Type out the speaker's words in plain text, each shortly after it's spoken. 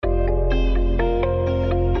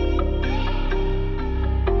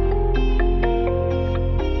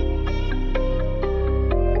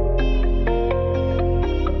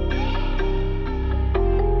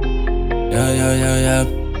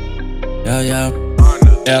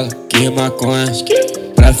Ela quer maconha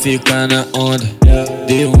pra ficar na onda.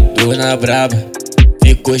 Deu dor na braba,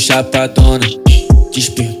 ficou chapadona.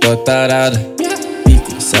 Despertou tarada,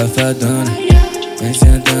 ficou safadona. Vem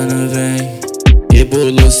sentando, vem,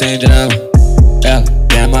 rebolou sem drama. Ela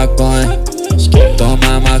quer maconha,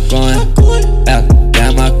 toma maconha. Ela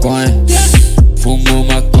quer maconha, fumou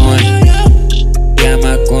maconha. Quer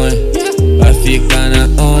maconha, pra ficar na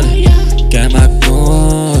onda. Quer maconha.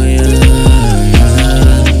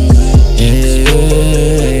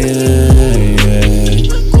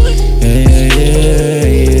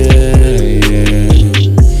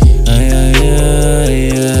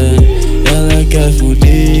 Ela quer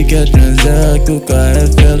fuder, quer transar, que o cara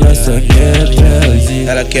ela só quer prazer.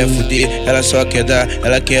 Ela quer fuder, ela só quer dar.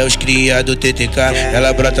 Ela quer os cria do TTK.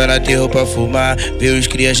 Ela brota na terra pra fumar, vê os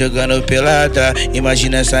cria jogando pelada.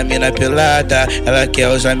 Imagina essa mina pelada. Ela quer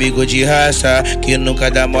os amigos de raça, que nunca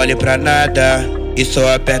dá mole pra nada. E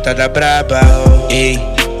só aperta da braba. Ei,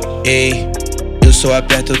 ei, eu sou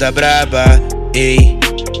aperto da braba. Ei,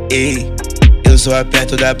 ei, eu sou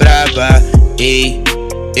aperto da braba. Ei,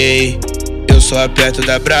 ei, eu sou aperto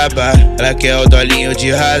da braba. Ela quer o dolinho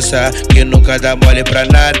de raça, que nunca dá mole pra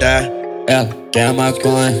nada. Ela quer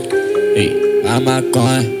maconha, ei, a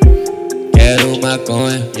maconha. Quero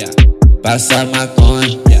maconha, passa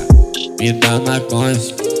maconha, me dá maconha.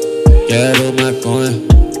 Quero maconha,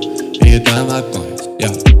 me dá maconha.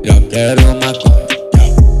 Eu quero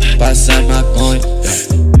maconha, passa maconha.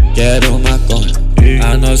 Quero maconha.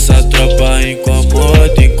 A nossa tropa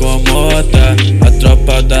incomoda, incomoda. A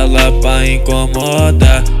tropa da LAPA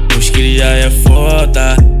incomoda. Os cria é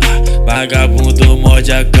foda, vagabundo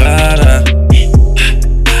morde a cara.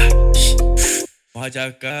 Morde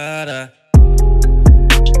a cara.